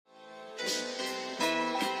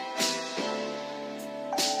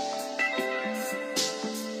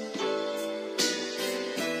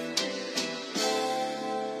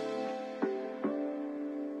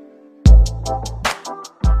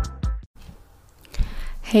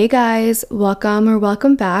Hey guys,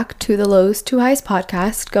 welcome back to the Lows to Highs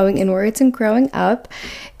podcast, going inwards and growing up.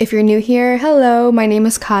 If you're new here, hello, my name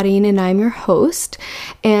is Kadeen and I'm your host.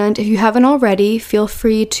 And if you haven't already, feel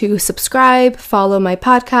free to subscribe, follow my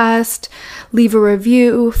podcast, leave a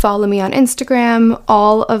review, follow me on Instagram.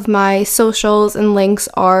 All of my socials and links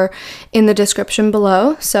are in the description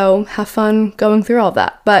below, so have fun going through all of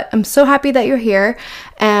that. But I'm so happy that you're here,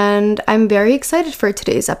 and I'm very excited for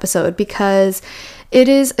today's episode because it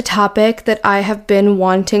is a topic that I have been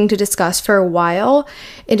wanting to discuss for a while.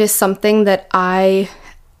 It is something that I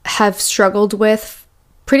have struggled with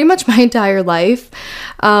pretty much my entire life.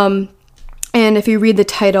 And if you read the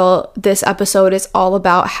title, this episode is all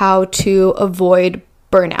about how to avoid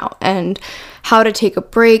burnout and how to take a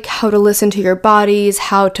break, how to listen to your bodies,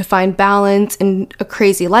 how to find balance in a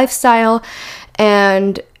crazy lifestyle,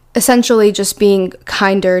 and essentially just being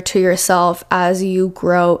kinder to yourself as you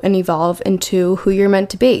grow and evolve into who you're meant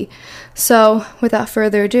to be. So without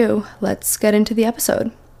further ado, let's get into the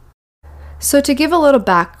episode. So to give a little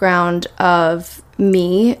background of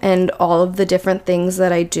me and all of the different things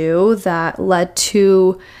that I do that led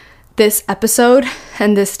to this episode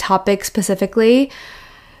and this topic specifically,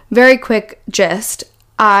 very quick gist.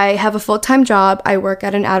 I have a full-time job. I work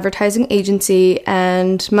at an advertising agency,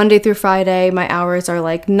 and Monday through Friday, my hours are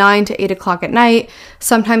like 9 to 8 o'clock at night,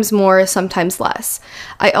 sometimes more, sometimes less.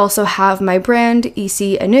 I also have my brand,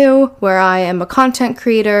 EC Anew, where I am a content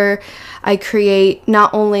creator. I create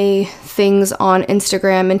not only things on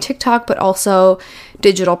Instagram and TikTok, but also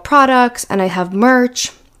digital products, and I have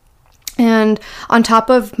merch. And on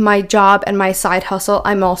top of my job and my side hustle,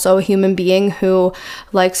 I'm also a human being who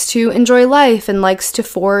likes to enjoy life and likes to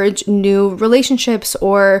forge new relationships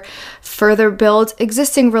or further build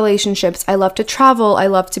existing relationships. I love to travel, I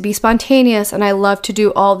love to be spontaneous, and I love to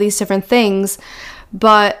do all these different things.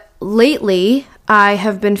 But lately, I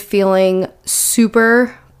have been feeling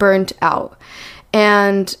super burnt out.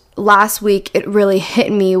 And last week, it really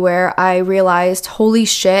hit me where I realized, holy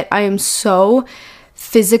shit, I am so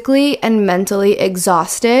physically and mentally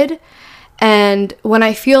exhausted. And when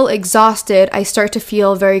I feel exhausted, I start to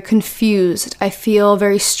feel very confused. I feel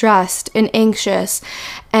very stressed and anxious.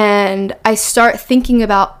 And I start thinking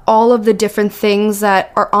about all of the different things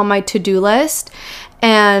that are on my to-do list.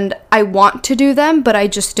 And I want to do them, but I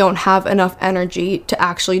just don't have enough energy to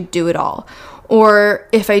actually do it all. Or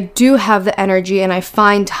if I do have the energy and I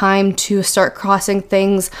find time to start crossing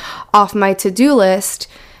things off my to-do list,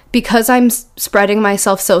 because I'm spreading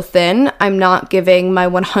myself so thin, I'm not giving my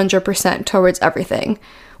 100% towards everything,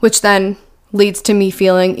 which then leads to me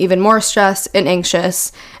feeling even more stressed and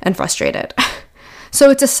anxious and frustrated. So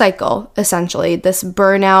it's a cycle, essentially, this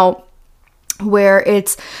burnout where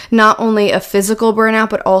it's not only a physical burnout,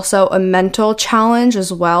 but also a mental challenge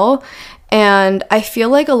as well. And I feel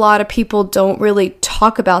like a lot of people don't really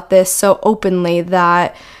talk about this so openly,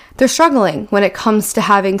 that they're struggling when it comes to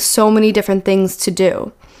having so many different things to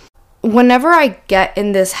do. Whenever I get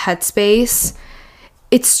in this headspace,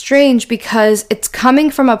 it's strange because it's coming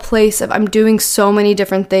from a place of I'm doing so many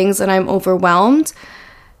different things and I'm overwhelmed,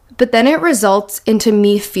 but then it results into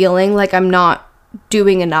me feeling like I'm not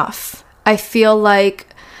doing enough. I feel like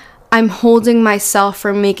I'm holding myself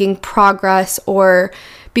from making progress or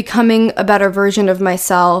becoming a better version of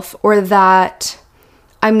myself, or that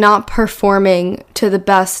I'm not performing to the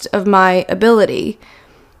best of my ability.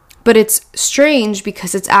 But it's strange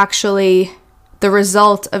because it's actually the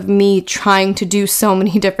result of me trying to do so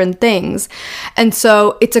many different things. And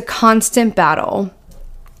so it's a constant battle.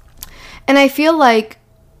 And I feel like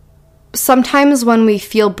sometimes when we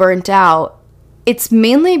feel burnt out, it's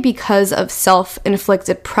mainly because of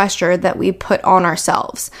self-inflicted pressure that we put on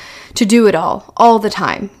ourselves to do it all the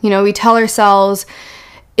time. You know, we tell ourselves,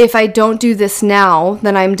 if I don't do this now,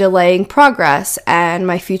 then I'm delaying progress and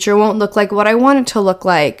my future won't look like what I want it to look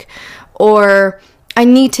like. Or I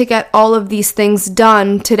need to get all of these things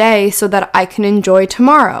done today so that I can enjoy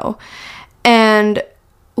tomorrow. And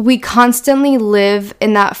we constantly live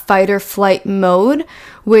in that fight or flight mode,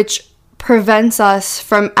 which prevents us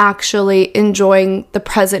from actually enjoying the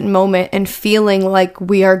present moment and feeling like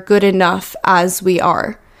we are good enough as we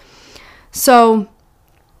are. So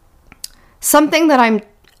something that I'm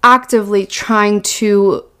actively trying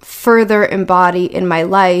to further embody in my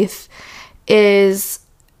life is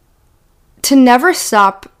to never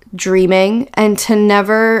stop dreaming and to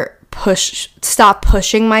never stop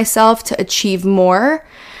pushing myself to achieve more.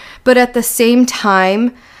 But at the same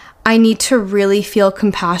time, I need to really feel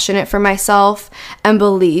compassionate for myself and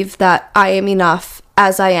believe that I am enough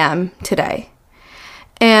as I am today.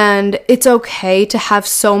 And it's okay to have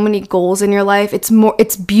so many goals in your life.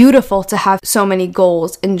 It's beautiful to have so many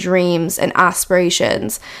goals and dreams and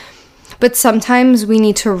aspirations. But sometimes we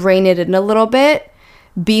need to rein it in a little bit,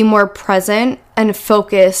 be more present, and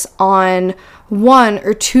focus on one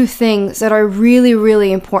or two things that are really,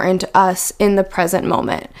 really important to us in the present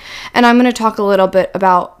moment. And I'm going to talk a little bit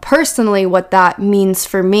about personally what that means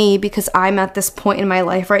for me, because I'm at this point in my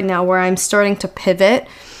life right now where I'm starting to pivot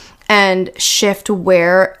and shift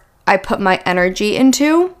where I put my energy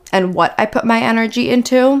into and what I put my energy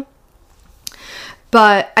into.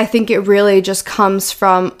 But I think it really just comes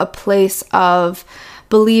from a place of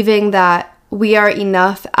believing that we are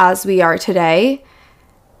enough as we are today,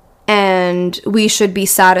 and we should be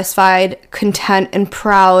satisfied, content, and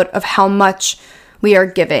proud of how much we are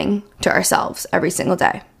giving to ourselves every single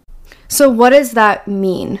day. So what does that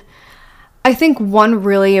mean? I think one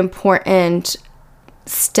really important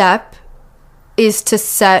step is to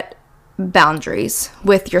set boundaries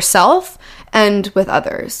with yourself and with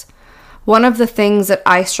others. One of the things that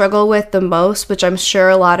I struggle with the most, which I'm sure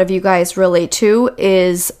a lot of you guys relate to,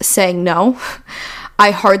 is saying no.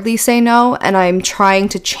 I hardly say no, and I'm trying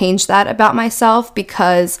to change that about myself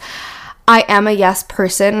because I am a yes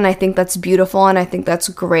person, and I think that's beautiful, and I think that's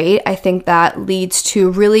great. I think that leads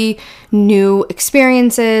to really new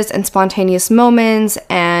experiences and spontaneous moments,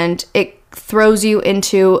 and it throws you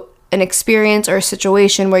into an experience or a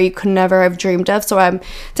situation where you could never have dreamed of. So I'm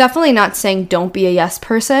definitely not saying don't be a yes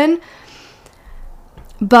person.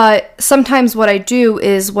 But sometimes what I do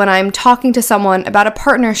is when I'm talking to someone about a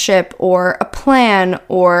partnership or a plan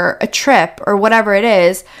or a trip or whatever it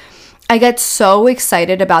is, I get so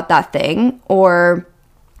excited about that thing, or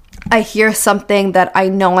I hear something that I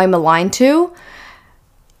know I'm aligned to,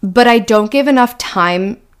 but I don't give enough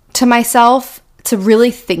time to myself to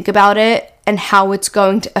really think about it and how it's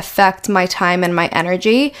going to affect my time and my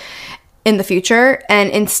energy in the future.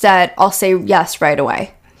 And instead, I'll say yes right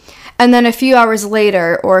away. And then a few hours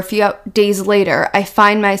later or a few days later, I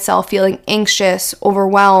find myself feeling anxious,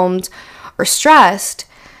 overwhelmed, or stressed.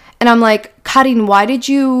 And I'm like, Karin, why did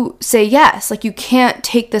you say yes? Like, you can't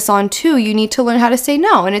take this on too. You need to learn how to say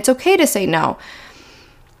no, and it's okay to say no.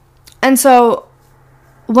 And so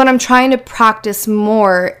what I'm trying to practice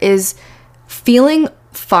more is feeling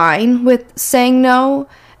fine with saying no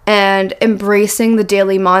and embracing the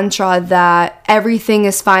daily mantra that everything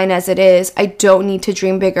is fine as it is. I don't need to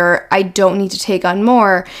dream bigger. I don't need to take on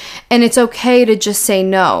more. And it's okay to just say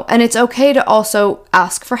no. And it's okay to also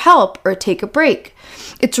ask for help or take a break.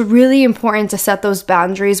 It's really important to set those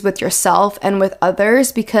boundaries with yourself and with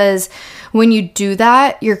others, because when you do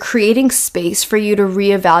that, you're creating space for you to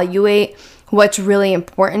reevaluate what's really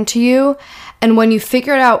important to you. And when you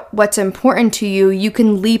figure out what's important to you, you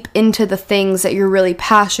can leap into the things that you're really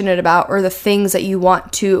passionate about or the things that you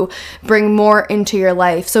want to bring more into your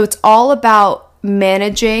life. So it's all about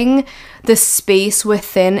managing the space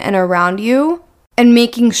within and around you and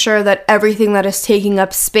making sure that everything that is taking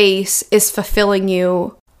up space is fulfilling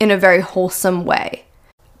you in a very wholesome way.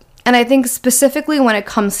 And I think specifically when it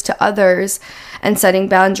comes to others and setting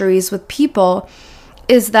boundaries with people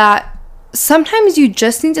is that sometimes you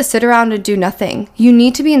just need to sit around and do nothing. You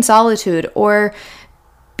need to be in solitude or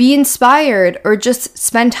be inspired or just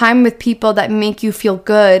spend time with people that make you feel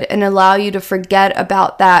good and allow you to forget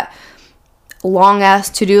about that long ass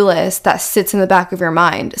to-do list that sits in the back of your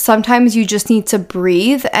mind. Sometimes you just need to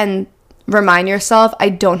breathe and remind yourself, I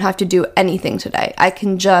don't have to do anything today. I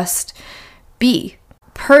can just be.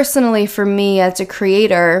 Personally, for me as a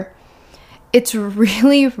creator, it's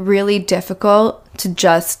really, really difficult to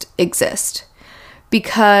just exist,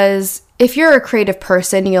 because if you're a creative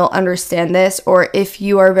person, you'll understand this, or if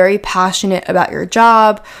you are very passionate about your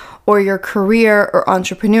job or your career or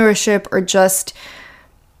entrepreneurship or just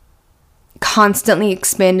constantly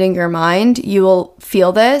expanding your mind, you will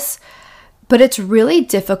feel this. But it's really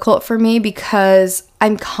difficult for me because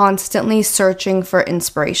I'm constantly searching for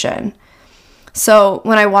inspiration. So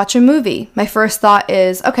when I watch a movie, my first thought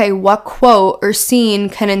is, okay, what quote or scene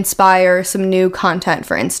can inspire some new content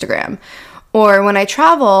for Instagram? Or when I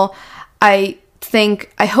travel, I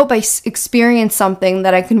think, I hope I experience something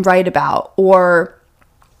that I can write about or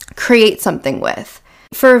create something with.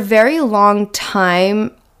 For a very long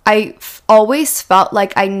time, I always felt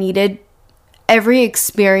like I needed every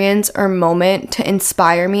experience or moment to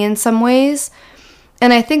inspire me in some ways.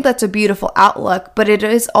 And I think that's a beautiful outlook, but it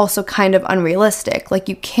is also kind of unrealistic. Like,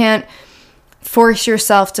 you can't force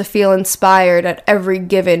yourself to feel inspired at every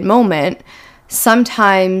given moment.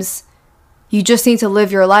 Sometimes you just need to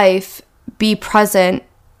live your life, be present,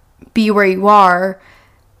 be where you are,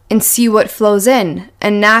 and see what flows in.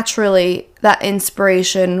 And naturally, that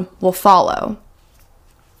inspiration will follow.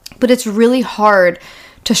 But it's really hard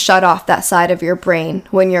to shut off that side of your brain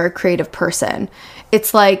when you're a creative person.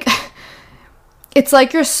 It's like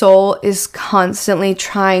your soul is constantly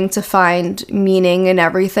trying to find meaning in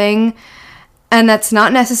everything. And that's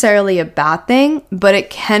not necessarily a bad thing, but it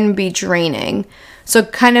can be draining. So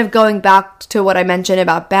kind of going back to what I mentioned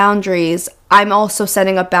about boundaries, I'm also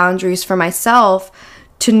setting up boundaries for myself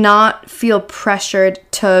to not feel pressured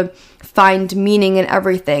to find meaning in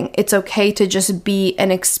everything. It's okay to just be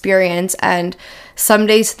an experience, and some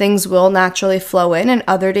days things will naturally flow in, and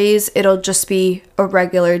other days it'll just be a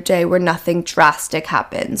regular day where nothing drastic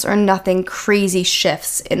happens or nothing crazy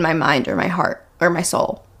shifts in my mind or my heart or my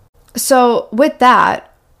soul. So with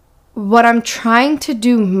that, what I'm trying to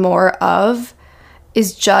do more of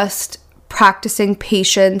is just practicing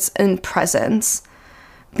patience and presence.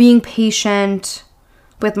 Being patient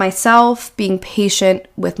with myself, being patient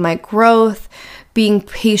with my growth, being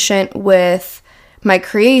patient with my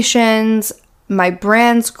creations, my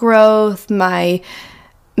brand's growth, my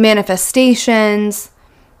manifestations.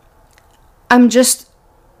 I'm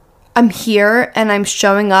here and I'm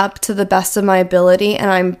showing up to the best of my ability,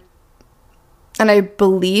 and I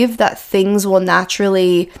believe that things will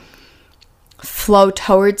naturally flow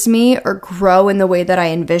towards me or grow in the way that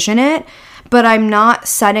I envision it. But I'm not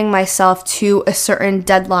setting myself to a certain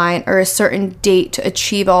deadline or a certain date to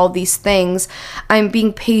achieve all these things. I'm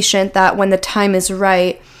being patient that when the time is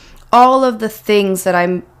right, all of the things that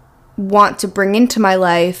I want to bring into my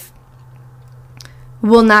life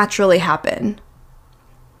will naturally happen.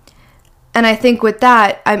 And I think with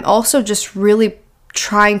that, I'm also just really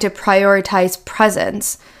trying to prioritize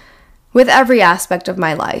presence with every aspect of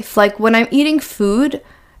my life. Like when I'm eating food,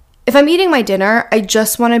 if I'm eating my dinner, I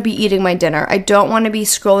just want to be eating my dinner. I don't want to be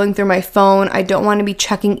scrolling through my phone. I don't want to be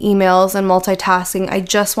checking emails and multitasking. I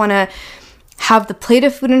just want to have the plate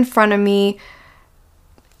of food in front of me,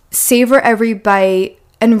 savor every bite,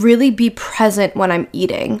 and really be present when I'm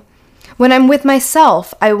eating. When I'm with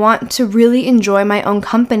myself, I want to really enjoy my own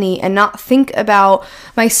company and not think about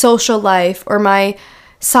my social life or my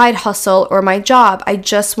side hustle or my job. I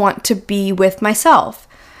just want to be with myself.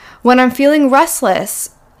 When I'm feeling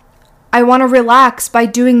restless, I want to relax by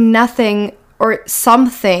doing nothing or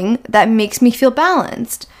something that makes me feel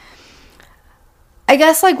balanced. I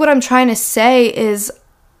guess like what I'm trying to say is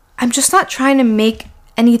I'm just not trying to make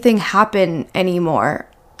anything happen anymore.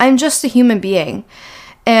 I'm just a human being.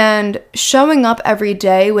 And showing up every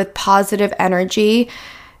day with positive energy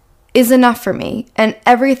is enough for me. And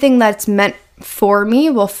everything that's meant for me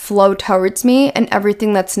will flow towards me, and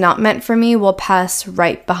everything that's not meant for me will pass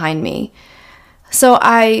right behind me. So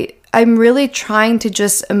I'm really trying to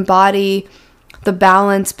just embody the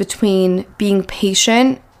balance between being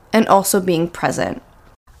patient and also being present.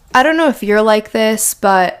 I don't know if you're like this,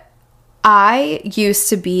 but I used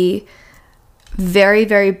to be very,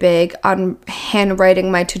 very big on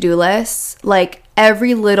handwriting my to-do lists. Like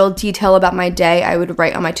every little detail about my day, I would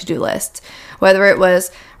write on my to-do list. Whether it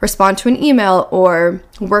was respond to an email or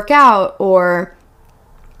work out or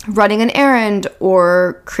running an errand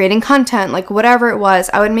or creating content, like whatever it was,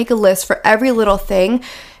 I would make a list for every little thing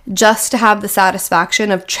just to have the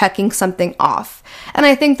satisfaction of checking something off. And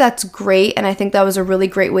I think that's great, and I think that was a really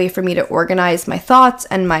great way for me to organize my thoughts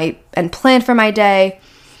and plan for my day.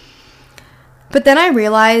 But then I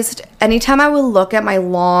realized anytime I would look at my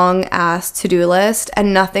long ass to-do list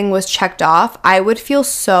and nothing was checked off, I would feel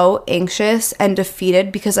so anxious and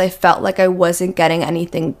defeated because I felt like I wasn't getting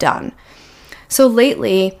anything done. So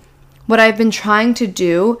lately, what I've been trying to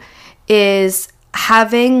do is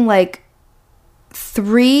having like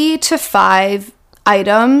 3 to 5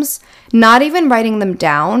 items, not even writing them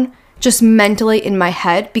down, just mentally in my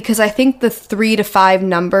head, because I think the 3 to 5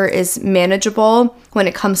 number is manageable when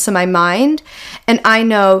it comes to my mind. And I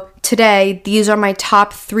know today these are my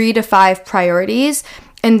top 3 to 5 priorities,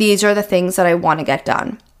 and these are the things that I want to get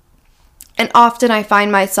done. And often I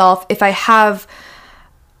find myself, if I have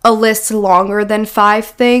a list longer than 5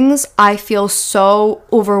 things, I feel so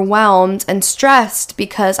overwhelmed and stressed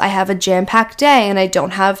because I have a jam-packed day and I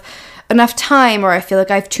don't have enough time, or I feel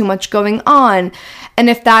like I have too much going on. And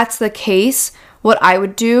if that's the case, what I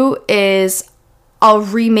would do is I'll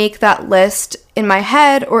remake that list in my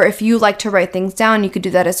head, or if you like to write things down, you could do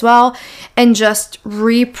that as well, and just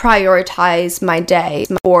reprioritize my day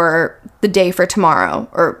or the day for tomorrow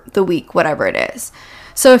or the week, whatever it is.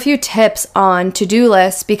 So a few tips on to-do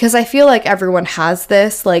lists, because I feel like everyone has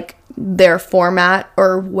this, like their format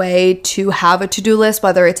or way to have a to-do list,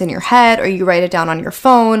 whether it's in your head or you write it down on your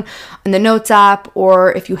phone, in the notes app,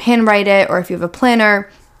 or if you handwrite it, or if you have a planner.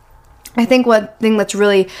 I think one thing that's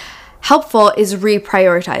really helpful is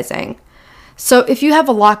reprioritizing. So if you have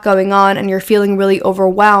a lot going on and you're feeling really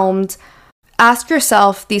overwhelmed, ask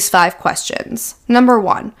yourself these 5 questions. Number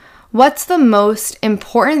 1, what's the most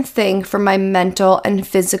important thing for my mental and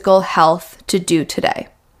physical health to do today?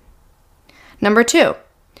 Number 2,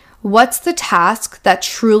 what's the task that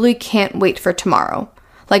truly can't wait for tomorrow?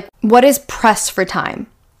 Like, what is pressed for time?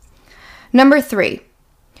 Number 3,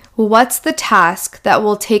 what's the task that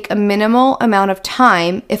will take a minimal amount of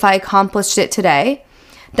time if I accomplished it today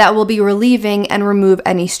that will be relieving and remove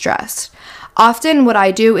any stress? Often what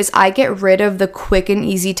I do is I get rid of the quick and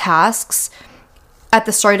easy tasks at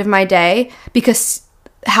the start of my day because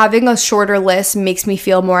having a shorter list makes me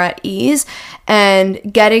feel more at ease, and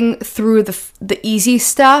getting through the easy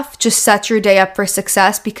stuff just sets your day up for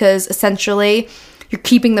success because essentially you're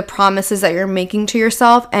keeping the promises that you're making to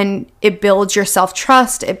yourself, and it builds your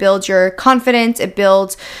self-trust, it builds your confidence, it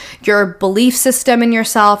builds your belief system in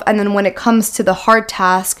yourself. And then when it comes to the hard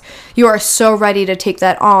task, you are so ready to take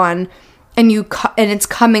that on, and it's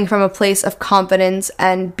coming from a place of confidence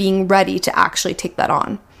and being ready to actually take that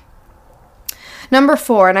on. Number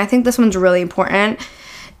 4, and I think this one's really important,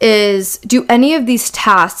 is do any of these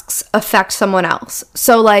tasks affect someone else?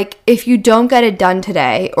 So like if you don't get it done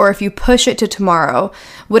today, or if you push it to tomorrow,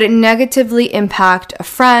 would it negatively impact a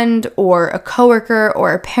friend or a coworker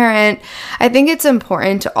or a parent? I think it's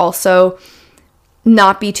important to also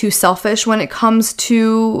not be too selfish when it comes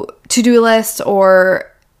to to-do lists or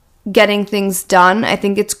getting things done. I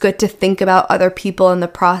think it's good to think about other people in the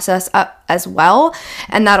process as well,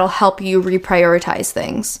 and that'll help you reprioritize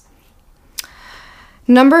things.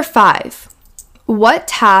 Number 5, what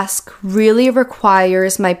task really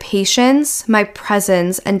requires my patience, my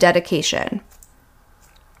presence, and dedication?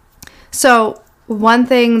 So one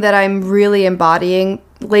thing that I'm really embodying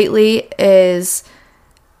lately is,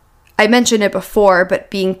 I mentioned it before,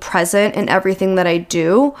 but being present in everything that I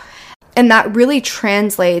do. And that really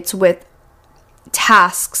translates with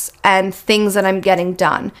tasks and things that I'm getting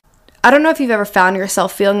done. I don't know if you've ever found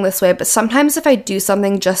yourself feeling this way, but sometimes if I do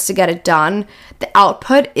something just to get it done, the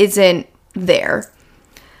output isn't there.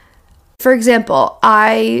 For example,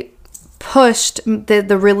 I pushed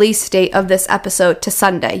the release date of this episode to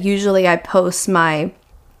Sunday. Usually I post my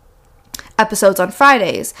episodes on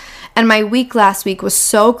Fridays, and my week last week was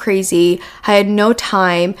so crazy. I had no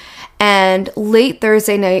time, and late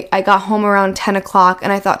Thursday night I got home around 10 o'clock,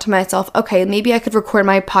 and I thought to myself, okay, maybe I could record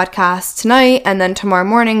my podcast tonight, and then tomorrow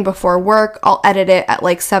morning before work I'll edit it at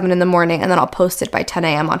like 7 in the morning, and then I'll post it by 10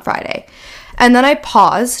 a.m. on Friday. And then I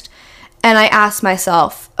paused and I asked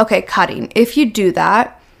myself, okay, Karin, if you do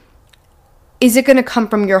that, is it going to come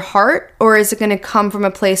from your heart, or is it going to come from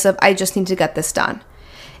a place of I just need to get this done?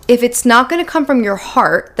 If it's not going to come from your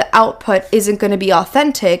heart, the output isn't going to be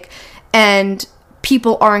authentic, and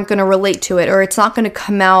people aren't going to relate to it, or it's not going to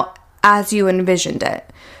come out as you envisioned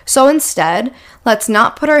it. So instead, let's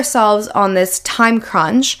not put ourselves on this time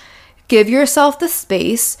crunch. Give yourself the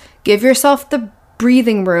space, give yourself the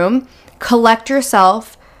breathing room, collect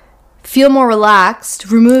yourself, feel more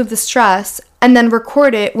relaxed, remove the stress, and then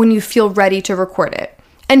record it when you feel ready to record it.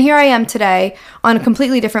 And here I am today on a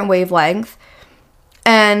completely different wavelength.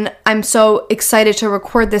 And I'm so excited to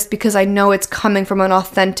record this because I know it's coming from an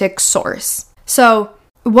authentic source. So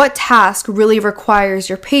what task really requires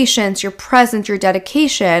your patience, your presence, your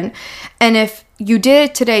dedication? And if you did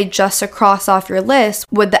it today just to cross off your list,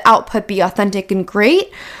 would the output be authentic and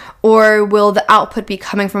great? Or will the output be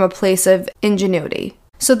coming from a place of ingenuity?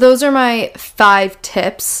 So those are my 5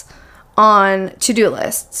 tips on to-do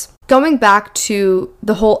lists. Going back to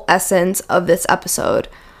the whole essence of this episode,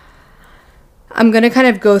 I'm going to kind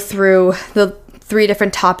of go through the 3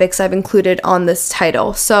 different topics I've included on this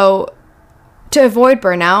title. So to avoid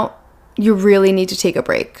burnout, you really need to take a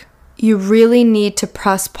break. You really need to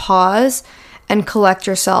press pause and collect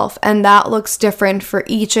yourself. And that looks different for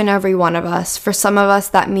each and every one of us. For some of us,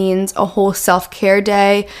 that means a whole self-care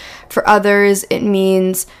day. For others, it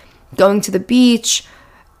means going to the beach,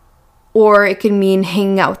 or it can mean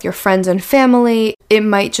hanging out with your friends and family. It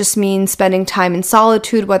might just mean spending time in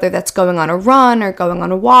solitude, whether that's going on a run or going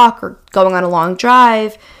on a walk or going on a long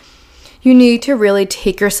drive. You need to really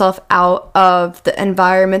take yourself out of the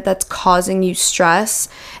environment that's causing you stress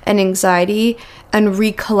and anxiety and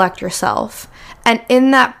recollect yourself. And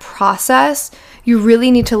in that process, you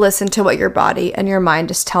really need to listen to what your body and your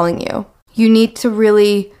mind is telling you. You need to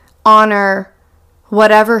really honor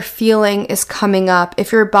whatever feeling is coming up.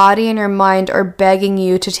 If your body and your mind are begging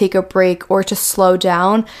you to take a break or to slow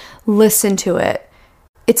down, listen to it.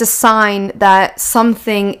 It's a sign that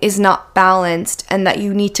something is not balanced and that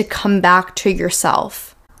you need to come back to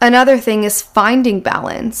yourself. Another thing is finding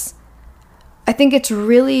balance. I think it's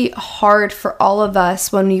really hard for all of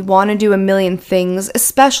us when we want to do a million things,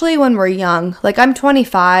 especially when we're young. Like, I'm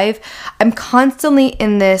 25. I'm constantly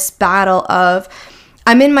in this battle of,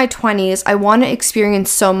 I'm in my 20s. I want to experience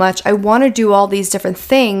so much. I want to do all these different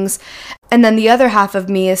things. And then the other half of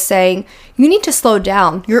me is saying, you need to slow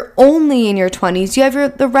down. You're only in your 20s. You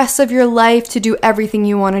have the rest of your life to do everything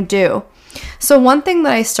you want to do. So one thing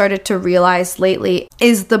that I started to realize lately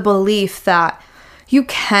is the belief that you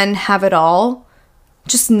can have it all,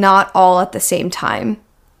 just not all at the same time.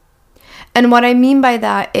 And what I mean by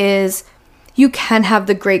that is you can have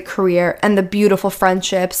the great career and the beautiful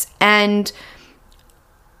friendships and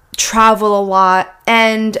travel a lot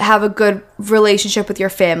and have a good relationship with your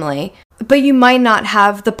family, but you might not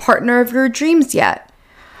have the partner of your dreams yet.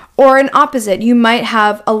 Or an opposite, you might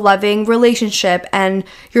have a loving relationship and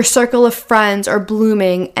your circle of friends are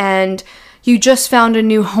blooming and you just found a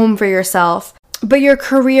new home for yourself, but your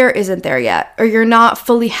career isn't there yet, or you're not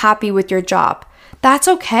fully happy with your job. That's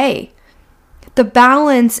okay. The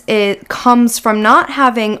balance, it comes from not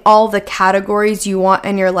having all the categories you want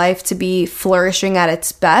in your life to be flourishing at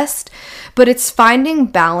its best, but it's finding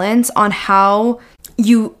balance on how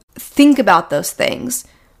you think about those things.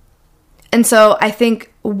 And so I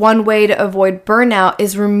think one way to avoid burnout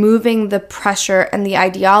is removing the pressure and the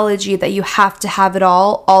ideology that you have to have it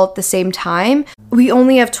all at the same time. We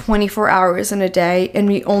only have 24 hours in a day, and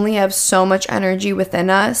we only have so much energy within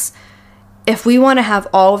us. If we want to have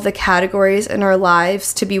all of the categories in our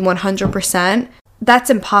lives to be 100%, that's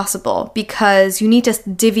impossible, because you need to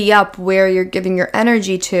divvy up where you're giving your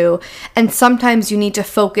energy to. And sometimes you need to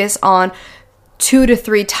focus on 2 to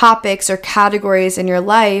 3 topics or categories in your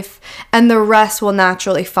life, and the rest will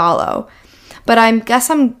naturally follow. But I guess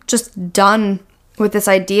I'm just done with this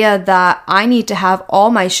idea that I need to have all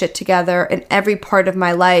my shit together in every part of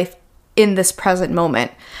my life in this present moment.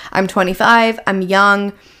 I'm 25, I'm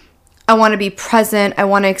young, I want to be present, I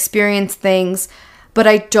want to experience things, but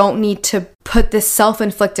I don't need to put this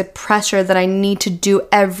self-inflicted pressure that I need to do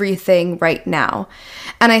everything right now.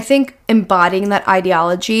 And I think embodying that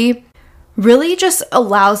ideology really just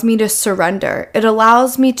allows me to surrender. It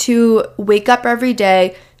allows me to wake up every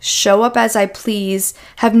day, show up as I please,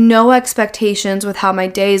 have no expectations with how my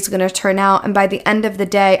day is going to turn out. And by the end of the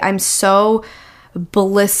day, I'm so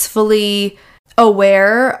blissfully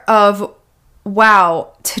aware of,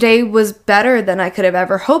 wow, today was better than I could have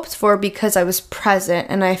ever hoped for, because I was present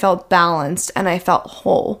and I felt balanced and I felt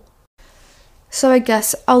whole. So I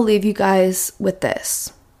guess I'll leave you guys with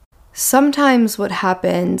this. Sometimes what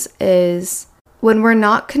happens is when we're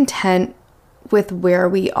not content with where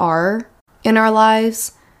we are in our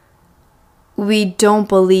lives, we don't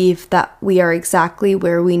believe that we are exactly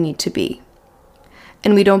where we need to be.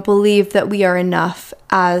 And we don't believe that we are enough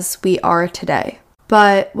as we are today.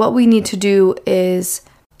 But what we need to do is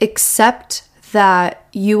accept that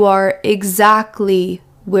you are exactly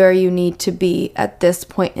where you need to be at this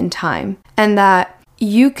point in time, and that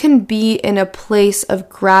you can be in a place of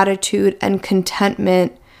gratitude and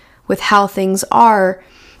contentment with how things are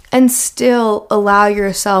and still allow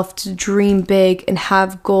yourself to dream big and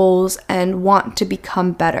have goals and want to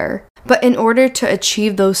become better. But in order to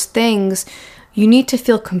achieve those things, you need to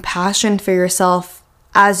feel compassion for yourself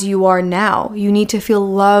as you are now. You need to feel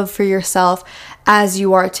love for yourself as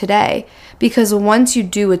you are today. Because once you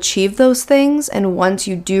do achieve those things and once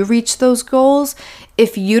you do reach those goals,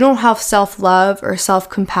 if you don't have self-love or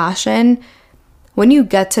self-compassion, when you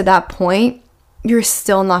get to that point, you're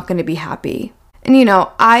still not going to be happy. And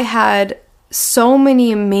I had so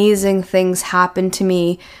many amazing things happen to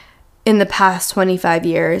me in the past 25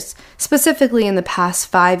 years, specifically in the past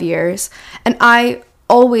 5 years. And I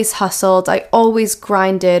always hustled, I always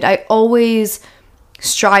grinded, I always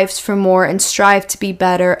strived for more and strived to be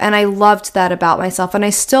better. And I loved that about myself. And I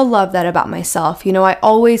still love that about myself. I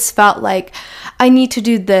always felt like I need to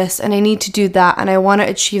do this and I need to do that. And I want to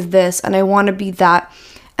achieve this and I want to be that.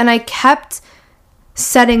 And I kept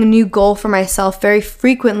setting a new goal for myself very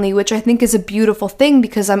frequently, which I think is a beautiful thing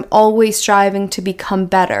because I'm always striving to become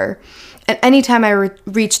better. And anytime I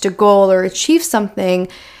reached a goal or achieved something,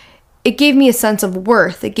 it gave me a sense of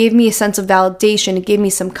worth. It gave me a sense of validation. It gave me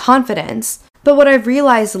some confidence. But what I've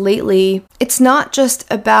realized lately, it's not just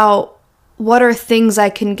about what are things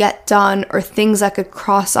I can get done or things I could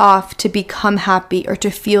cross off to become happy or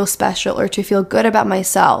to feel special or to feel good about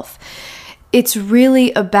myself. It's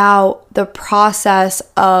really about the process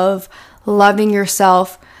of loving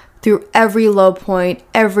yourself through every low point,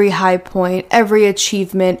 every high point, every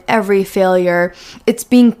achievement, every failure. It's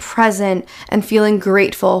being present and feeling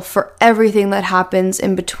grateful for everything that happens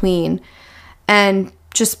in between. And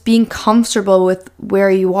just being comfortable with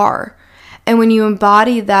where you are. And when you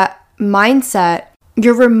embody that mindset,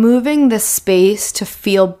 you're removing the space to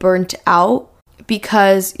feel burnt out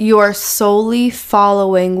because you are solely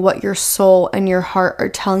following what your soul and your heart are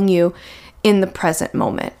telling you in the present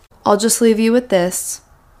moment. I'll just leave you with this.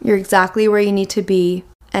 You're exactly where you need to be,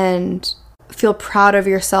 and feel proud of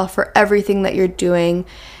yourself for everything that you're doing.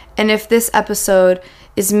 And if this episode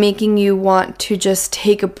is making you want to just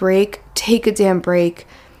take a break, take a damn break,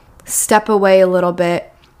 step away a little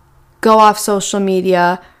bit, go off social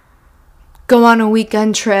media, go on a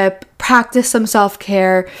weekend trip, practice some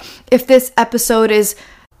self-care. If this episode is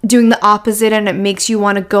doing the opposite and it makes you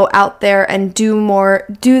want to go out there and do more,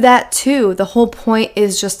 do that too. The whole point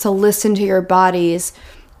is just to listen to your bodies,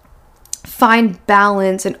 find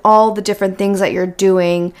balance in all the different things that you're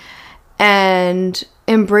doing, and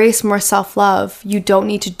embrace more self-love. You don't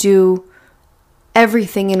need to do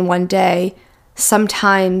everything in one day.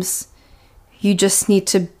 Sometimes you just need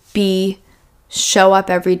to show up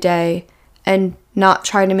every day and not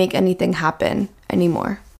try to make anything happen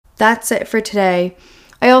anymore. That's it for today.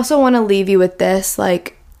 I also want to leave you with this.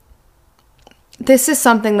 This is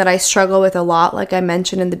something that I struggle with a lot, like I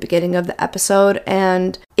mentioned in the beginning of the episode.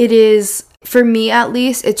 And it is, for me at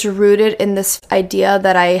least, it's rooted in this idea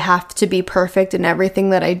that I have to be perfect in everything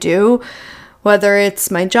that I do, whether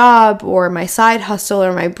it's my job or my side hustle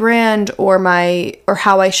or my brand or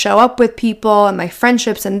how I show up with people and my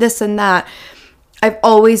friendships and this and that. I've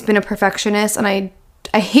always been a perfectionist, and I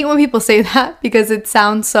hate when people say that because it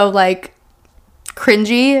sounds so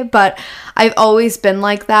cringy, but I've always been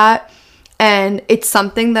like that. And it's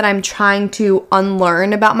something that I'm trying to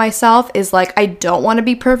unlearn about myself, is I don't want to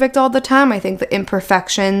be perfect all the time. I think the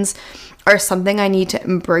imperfections are something I need to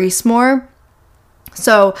embrace more.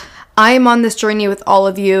 So I am on this journey with all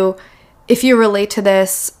of you. If you relate to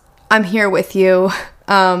this, I'm here with you.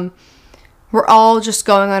 We're all just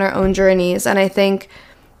going on our own journeys. And I think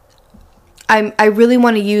I really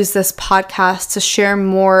want to use this podcast to share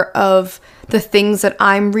more of the things that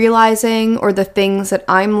I'm realizing, or the things that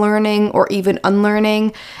I'm learning or even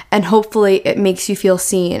unlearning. And hopefully it makes you feel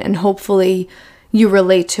seen, and hopefully you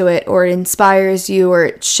relate to it, or it inspires you, or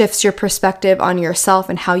it shifts your perspective on yourself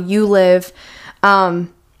and how you live.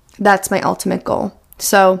 That's my ultimate goal.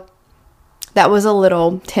 So that was a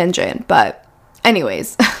little tangent, but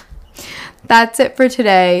anyways, that's it for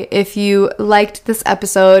today. If you liked this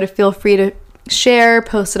episode, feel free to share,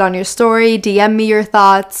 post it on your story, DM me your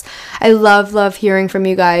thoughts. I love hearing from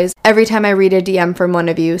you guys. Every time I read a DM from one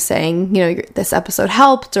of you saying, this episode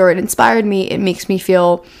helped or it inspired me, it makes me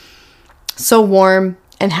feel so warm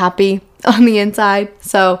and happy on the inside.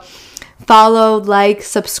 So follow,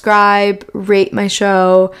 subscribe, rate my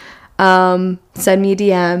show, send me a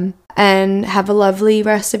DM, and have a lovely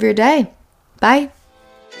rest of your day. Bye.